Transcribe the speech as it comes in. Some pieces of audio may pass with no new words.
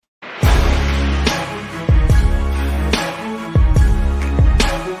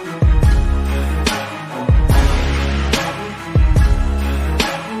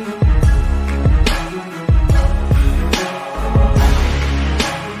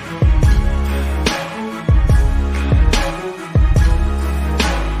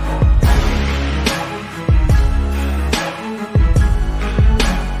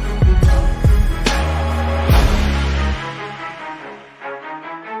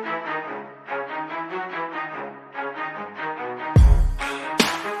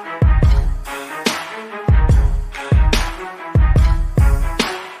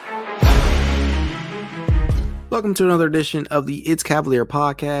Welcome to another edition of the It's Cavalier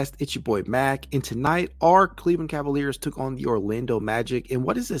podcast. It's your boy Mack, and tonight our Cleveland Cavaliers took on the Orlando Magic in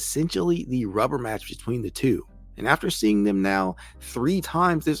what is essentially the rubber match between the two. And after seeing them now 3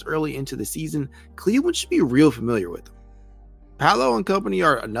 times this early into the season, Cleveland should be real familiar with them. Paolo and company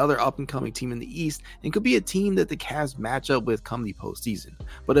are another up-and-coming team in the East and could be a team that the Cavs match up with come the postseason.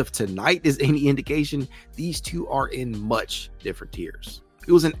 But if tonight is any indication, these two are in much different tiers.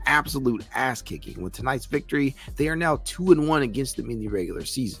 It was an absolute ass-kicking. With tonight's victory, they are now 2-1 against them in the regular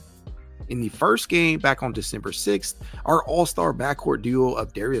season. In the first game back on December 6th, our all-star backcourt duo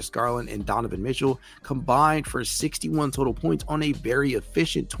of Darius Garland and Donovan Mitchell combined for 61 total points on a very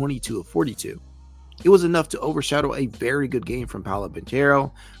efficient 22 of 42. It was enough to overshadow a very good game from Paolo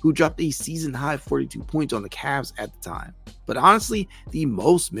Banchero, who dropped a season-high 42 points on the Cavs at the time. But honestly, the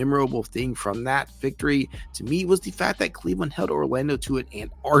most memorable thing from that victory to me was the fact that Cleveland held Orlando to an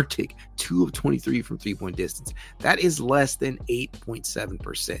Antarctic 2 of 23 from three-point distance. That is less than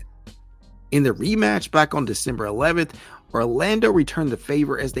 8.7%. In the rematch back on December 11th, Orlando returned the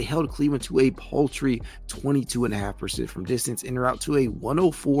favor as they held Cleveland to a paltry 22.5% from distance en route to a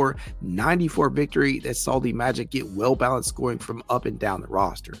 104-94 victory that saw the Magic get well-balanced scoring from up and down the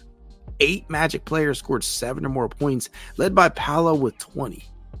roster. 8 Magic players scored 7 or more points, led by Paolo with 20.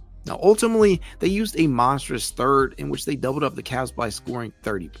 Now, ultimately, they used a monstrous third in which they doubled up the Cavs by scoring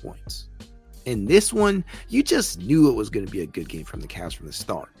 30 points. In this one, you just knew it was going to be a good game from the Cavs from the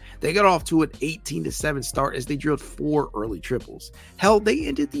start. They got off to an 18-7 start as they drilled 4 early triples. Hell, they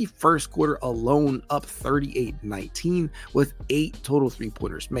ended the first quarter alone up 38-19 with 8 total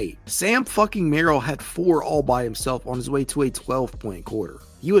three-pointers made. Sam fucking Merrill had 4 all by himself on his way to a 12-point quarter.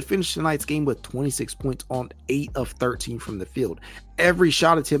 He would finish tonight's game with 26 points on 8 of 13 from the field. Every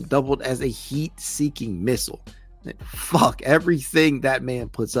shot attempt doubled as a heat-seeking missile. Fuck, everything that man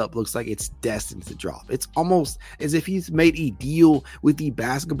puts up looks like it's destined to drop. It's almost as if he's made a deal with the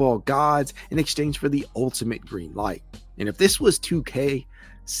basketball gods in exchange for the ultimate green light. And if this was 2K,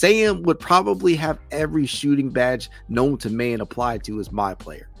 Sam would probably have every shooting badge known to man applied to his my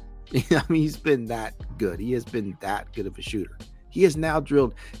player. I mean, he's been that good. He has been that good of a shooter. He has now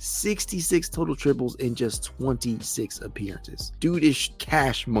drilled 66 total triples in just 26 appearances. Dude is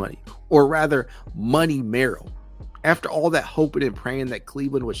cash money, or rather, money Merrill. After all that hoping and praying that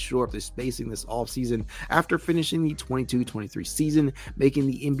Cleveland would shore up the spacing this offseason, after finishing the 22-23 season, making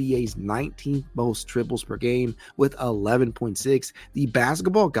the NBA's 19th most triples per game with 11.6, the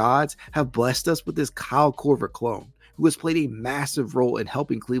basketball gods have blessed us with this Kyle Korver clone, who has played a massive role in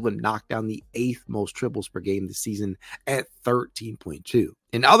helping Cleveland knock down the 8th most triples per game this season at 13.2.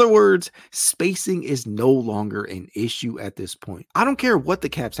 In other words, spacing is no longer an issue at this point. I don't care what the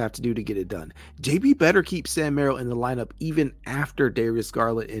Caps have to do to get it done. JB better keep Sam Merrill in the lineup even after Darius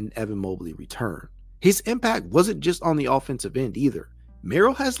Garland and Evan Mobley return. His impact wasn't just on the offensive end either.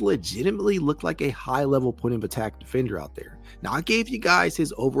 Merrill has legitimately looked like a high-level point of attack defender out there. Now, I gave you guys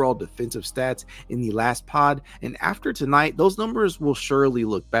his overall defensive stats in the last pod, and after tonight, those numbers will surely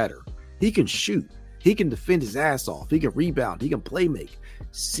look better. He can shoot. He can defend his ass off. He can rebound. He can play make.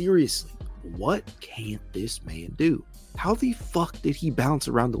 Seriously, what can't this man do? How the fuck did he bounce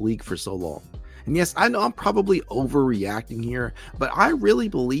around the league for so long? And yes, I know I'm probably overreacting here, but I really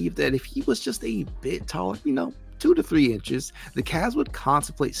believe that if he was just a bit taller, 2 to 3 inches, the Cavs would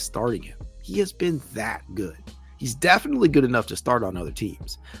contemplate starting him. He has been that good. He's definitely good enough to start on other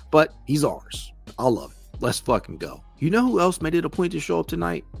teams, but he's ours. I love it. Let's fucking go. You know who else made it a point to show up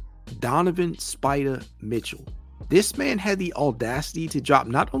tonight? Donovan Spider Mitchell. This man had the audacity to drop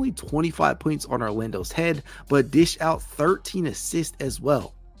not only 25 points on Orlando's head, but dish out 13 assists as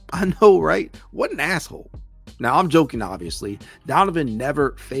well. I know, right? What an asshole. Now, I'm joking, obviously. Donovan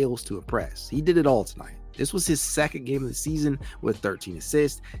never fails to impress. He did it all tonight. This was his second game of the season with 13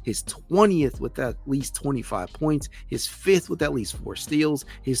 assists, his 20th with at least 25 points, his 5th with at least 4 steals,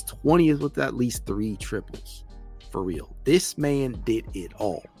 his 20th with at least 3 triples. For real, this man did it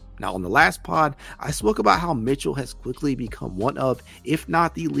all. Now, on the last pod, I spoke about how Mitchell has quickly become one of, if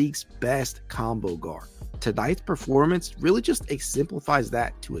not the league's best combo guard. Tonight's performance really just exemplifies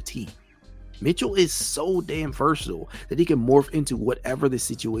that to a T. Mitchell is so damn versatile that he can morph into whatever the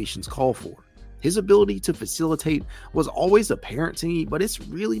situations call for. His ability to facilitate was always apparent to me, but it's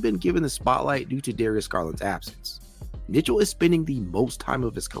really been given the spotlight due to Darius Garland's absence. Mitchell is spending the most time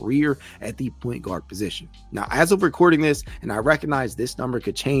of his career at the point guard position. Now, as of recording this, and I recognize this number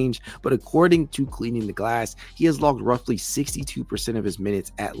could change, but according to Cleaning the Glass, he has logged roughly 62% of his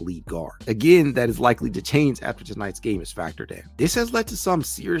minutes at lead guard. Again, that is likely to change after tonight's game is factored in. This has led to some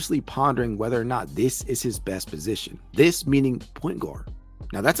seriously pondering whether or not this is his best position. This meaning point guard.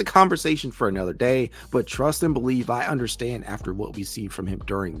 Now, that's a conversation for another day, but trust and believe I understand after what we've seen from him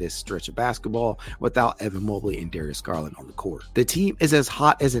during this stretch of basketball without Evan Mobley and Darius Garland on the court. The team is as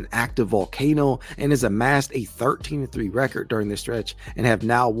hot as an active volcano and has amassed a 13-3 record during this stretch and have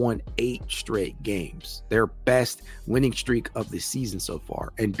now won 8 straight games, their best winning streak of the season so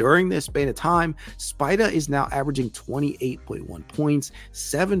far. And during this span of time, Spida is now averaging 28.1 points,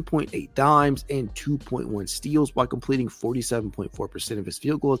 7.8 dimes, and 2.1 steals while completing 47.4% of his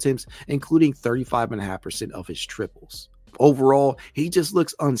field goal attempts, including 35.5% of his triples. Overall, he just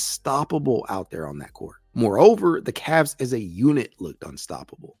looks unstoppable out there on that court. Moreover, the Cavs as a unit looked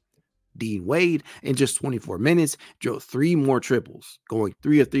unstoppable. Dean Wade, in just 24 minutes, drove 3 more triples, going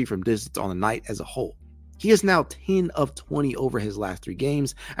 3 of 3 from distance on the night as a whole. He is now 10 of 20 over his last 3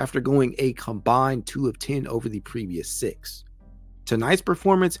 games after going a combined 2 of 10 over the previous 6. Tonight's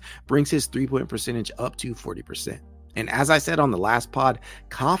performance brings his 3-point percentage up to 40%. And as I said on the last pod,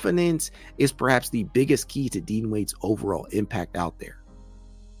 confidence is perhaps the biggest key to Dean Wade's overall impact out there.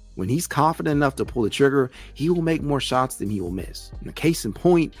 When he's confident enough to pull the trigger, he will make more shots than he will miss. And the case in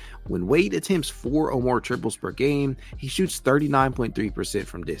point, when Wade attempts 4 or more triples per game, he shoots 39.3%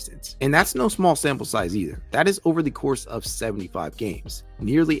 from distance. And that's no small sample size either. That is over the course of 75 games,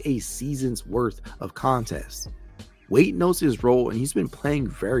 nearly a season's worth of contests. Wade knows his role and he's been playing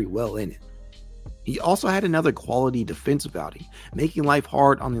very well in it. He also had another quality defensive outing, making life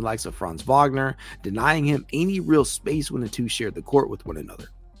hard on the likes of Franz Wagner, denying him any real space when the two shared the court with one another.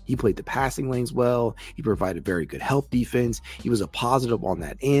 He played the passing lanes well, he provided very good help defense, he was a positive on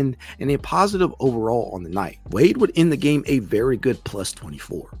that end, and a positive overall on the night. Wade would end the game a very good plus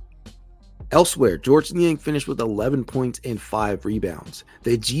 24. Elsewhere, George Niang finished with 11 points and 5 rebounds.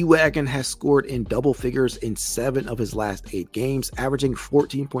 The G-Wagon has scored in double figures in 7 of his last 8 games, averaging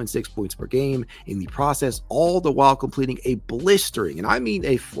 14.6 points per game in the process, all the while completing a blistering, and I mean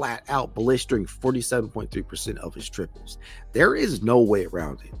a flat-out blistering 47.3% of his triples. There is no way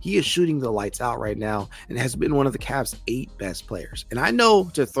around it. He is shooting the lights out right now and has been one of the Cavs' 8 best players. And I know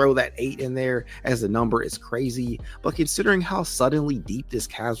to throw that 8 in there as a number is crazy, but considering how suddenly deep this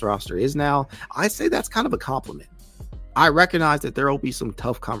Cavs roster is now, I'd say that's kind of a compliment. I recognize that there will be some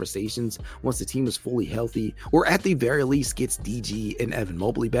tough conversations once the team is fully healthy, or at the very least gets DG and Evan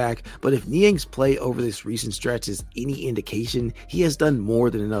Mobley back, but if Niang's play over this recent stretch is any indication, he has done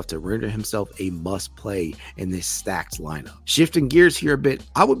more than enough to render himself a must-play in this stacked lineup. Shifting gears here a bit,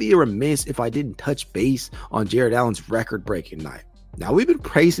 I would be remiss if I didn't touch base on Jarrett Allen's record-breaking night. Now, we've been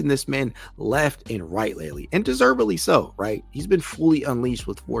praising this man left and right lately, and deservedly so, right? He's been fully unleashed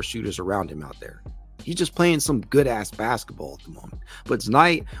with 4 shooters around him out there. He's just playing some good-ass basketball at the moment. But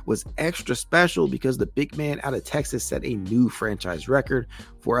tonight was extra special because the big man out of Texas set a new franchise record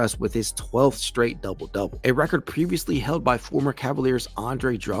for us with his 12th straight double-double, a record previously held by former Cavaliers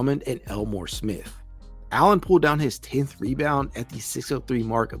Andre Drummond and Elmore Smith. Allen pulled down his 10th rebound at the 6:03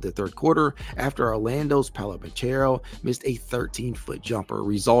 mark of the third quarter after Orlando's Paolo Banchero missed a 13-foot jumper,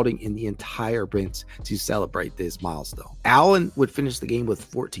 resulting in the entire bench to celebrate this milestone. Allen would finish the game with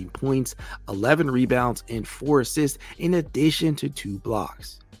 14 points, 11 rebounds, and 4 assists in addition to 2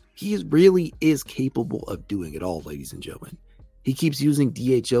 blocks. He really is capable of doing it all, ladies and gentlemen. He keeps using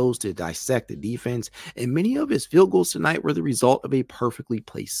DHOs to dissect the defense, and many of his field goals tonight were the result of a perfectly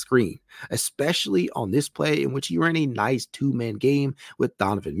placed screen, especially on this play in which he ran a nice 2-man game with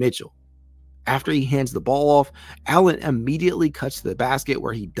Donovan Mitchell. After he hands the ball off, Allen immediately cuts to the basket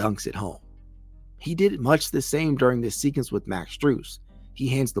where he dunks it home. He did much the same during this sequence with Mack. He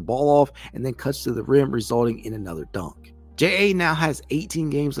hands the ball off and then cuts to the rim, resulting in another dunk. JA now has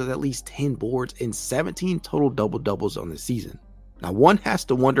 18 games with at least 10 boards and 17 total double-doubles on the season. Now, one has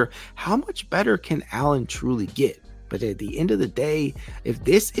to wonder, how much better can Allen truly get? But at the end of the day, if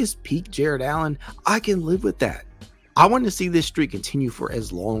this is peak Jarrett Allen, I can live with that. I want to see this streak continue for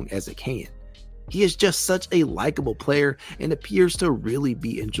as long as it can. He is just such a likable player and appears to really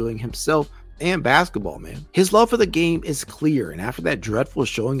be enjoying himself and basketball, man. His love for the game is clear, and after that dreadful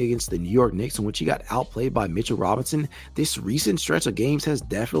showing against the New York Knicks in which he got outplayed by Mitchell Robinson, this recent stretch of games has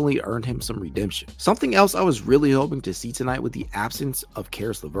definitely earned him some redemption. Something else I was really hoping to see tonight with the absence of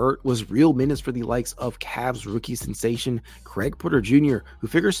Karis LeVert was real minutes for the likes of Cavs rookie sensation Craig Porter Jr., who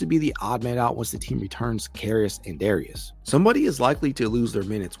figures to be the odd man out once the team returns Karis and Darius. Somebody is likely to lose their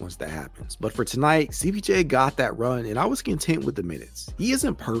minutes once that happens, but for tonight, CPJ got that run, and I was content with the minutes. He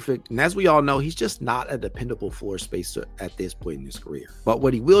isn't perfect, and as we all know, he's just not a dependable floor spacer at this point in his career. But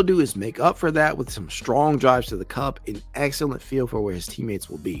what he will do is make up for that with some strong drives to the cup and excellent feel for where his teammates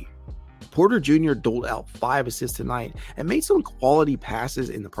will be. Porter Jr. doled out 5 assists tonight and made some quality passes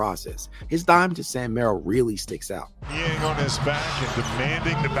in the process. His dime to Sam Merrill really sticks out. Being on his back and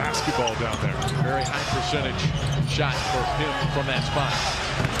demanding the basketball down there. Very high percentage shot for him from that spot.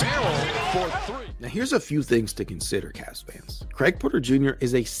 Merrill for 3. Now here's a few things to consider, Cavs fans. Craig Porter Jr.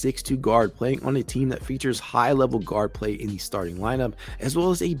 is a 6'2 guard playing on a team that features high-level guard play in the starting lineup, as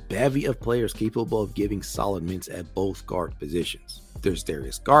well as a bevy of players capable of giving solid minutes at both guard positions. There's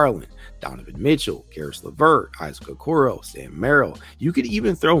Darius Garland, Donovan Mitchell, Karis LeVert, Isaac Okoro, Sam Merrill. You could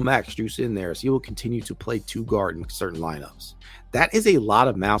even throw Mack in there, as he will continue to play 2 guard in certain lineups. That is a lot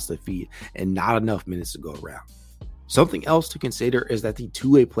of mouths to feed and not enough minutes to go around. Something else to consider is that the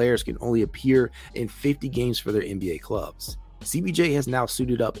two-way players can only appear in 50 games for their NBA clubs. CBJ has now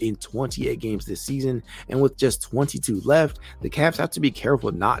suited up in 28 games this season, and with just 22 left, the Cavs have to be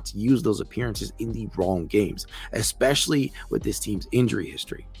careful not to use those appearances in the wrong games, especially with this team's injury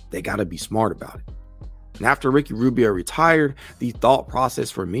history. They got to be smart about it. And after Ricky Rubio retired, the thought process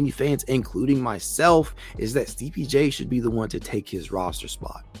for many fans, including myself, is that CPJ should be the one to take his roster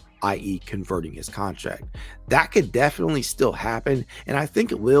spot, i.e. converting his contract. That could definitely still happen, and I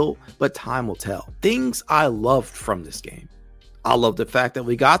think it will, but time will tell. Things I loved from this game. I love the fact that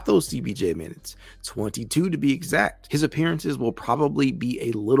we got those CBJ minutes, 22 to be exact. His appearances will probably be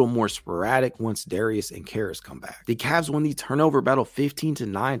a little more sporadic once Darius and Karis come back. The Cavs won the turnover battle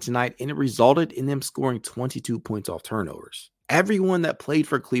 15-9 tonight, and it resulted in them scoring 22 points off turnovers. Everyone that played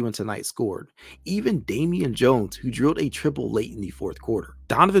for Cleveland tonight scored, even Damian Jones, who drilled a triple late in the fourth quarter.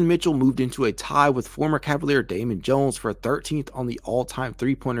 Donovan Mitchell moved into a tie with former Cavalier Damian Jones for 13th on the all-time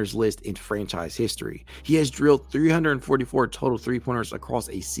three-pointers list in franchise history. He has drilled 344 total three-pointers across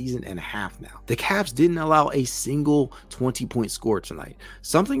a season and a half now. The Cavs didn't allow a single 20-point score tonight,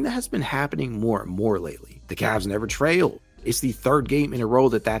 something that has been happening more and more lately. The Cavs never trailed. It's the third game in a row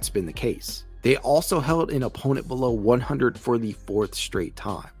that's been the case. They also held an opponent below 100 for the 4th straight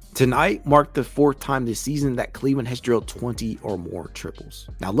time. Tonight marked the 4th time this season that Cleveland has drilled 20 or more triples.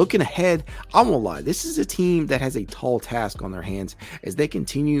 Now looking ahead, I won't lie, this is a team that has a tall task on their hands as they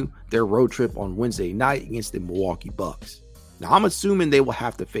continue their road trip on Wednesday night against the Milwaukee Bucks. Now I'm assuming they will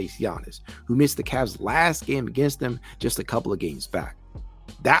have to face Giannis, who missed the Cavs' last game against them just a couple of games back.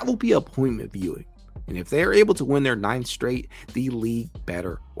 That will be appointment viewing, and if they are able to win their 9th straight, the league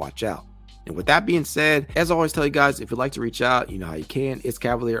better watch out. And with that being said, as I always tell you guys, if you'd like to reach out, you know how you can. It's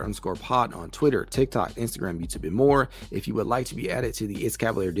Cavalier_pod on Twitter, TikTok, Instagram, YouTube, and more. If you would like to be added to the It's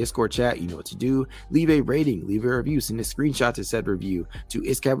Cavalier Discord chat, you know what to do. Leave a rating, leave a review, send a screenshot to said review to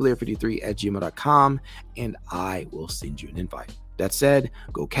itscavalier53@gmail.com, and I will send you an invite. That said,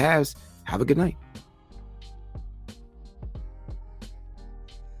 go Cavs. Have a good night.